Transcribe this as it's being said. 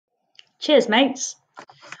Cheers, mates.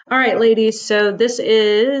 All right, ladies, so this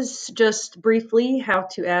is just briefly how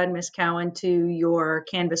to add Miss Cowan to your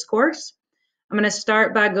Canvas course. I'm going to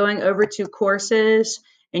start by going over to courses,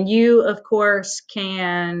 and you, of course,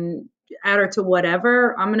 can add her to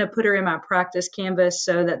whatever. I'm going to put her in my practice Canvas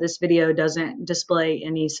so that this video doesn't display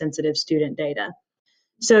any sensitive student data.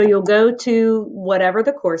 So you'll go to whatever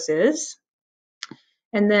the course is.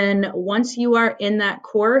 And then once you are in that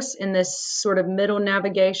course, in this sort of middle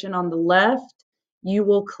navigation on the left, you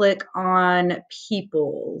will click on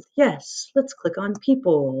people. Yes, let's click on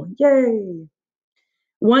people. Yay.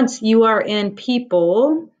 Once you are in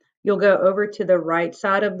people, you'll go over to the right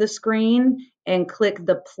side of the screen and click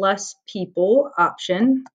the plus people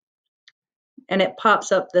option. And it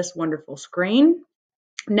pops up this wonderful screen.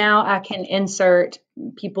 Now I can insert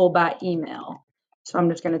people by email. So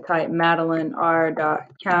I'm just going to type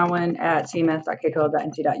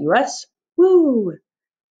madeline.r.cowan@cms.k12.nc.us. Woo!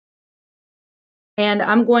 And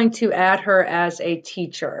I'm going to add her as a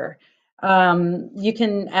teacher. You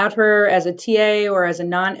can add her as a TA or as a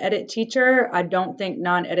non-edit teacher. I don't think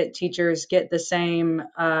non-edit teachers get the same,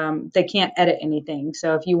 they can't edit anything.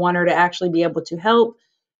 So if you want her to actually be able to help,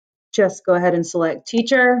 just go ahead and select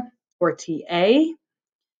teacher or TA.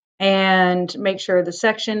 And make sure the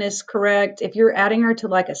section is correct. If you're adding her to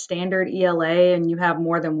like a standard ELA and you have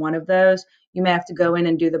more than one of those, you may have to go in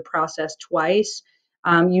and do the process twice.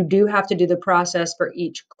 You do have to do the process for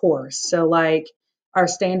each course. So like our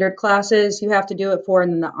standard classes, you have to do it for,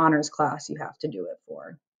 and then the honors class, you have to do it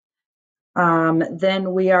for.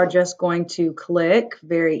 Then we are just going to click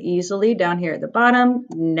very easily down here at the bottom,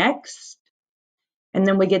 next. And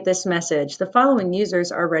then we get this message. The following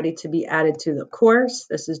users are ready to be added to the course.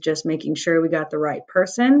 This is just making sure we got the right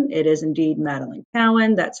person. It is indeed Madeline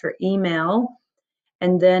Cowan. That's her email.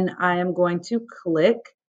 And then I am going to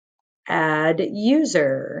click add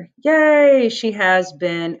user. Yay, she has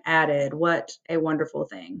been added. What a wonderful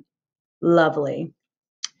thing. Lovely.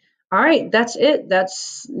 All right, that's it.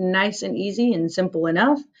 That's nice and easy and simple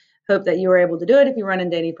enough. Hope that you were able to do it. If you run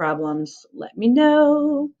into any problems, let me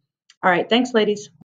know. All right, thanks, ladies.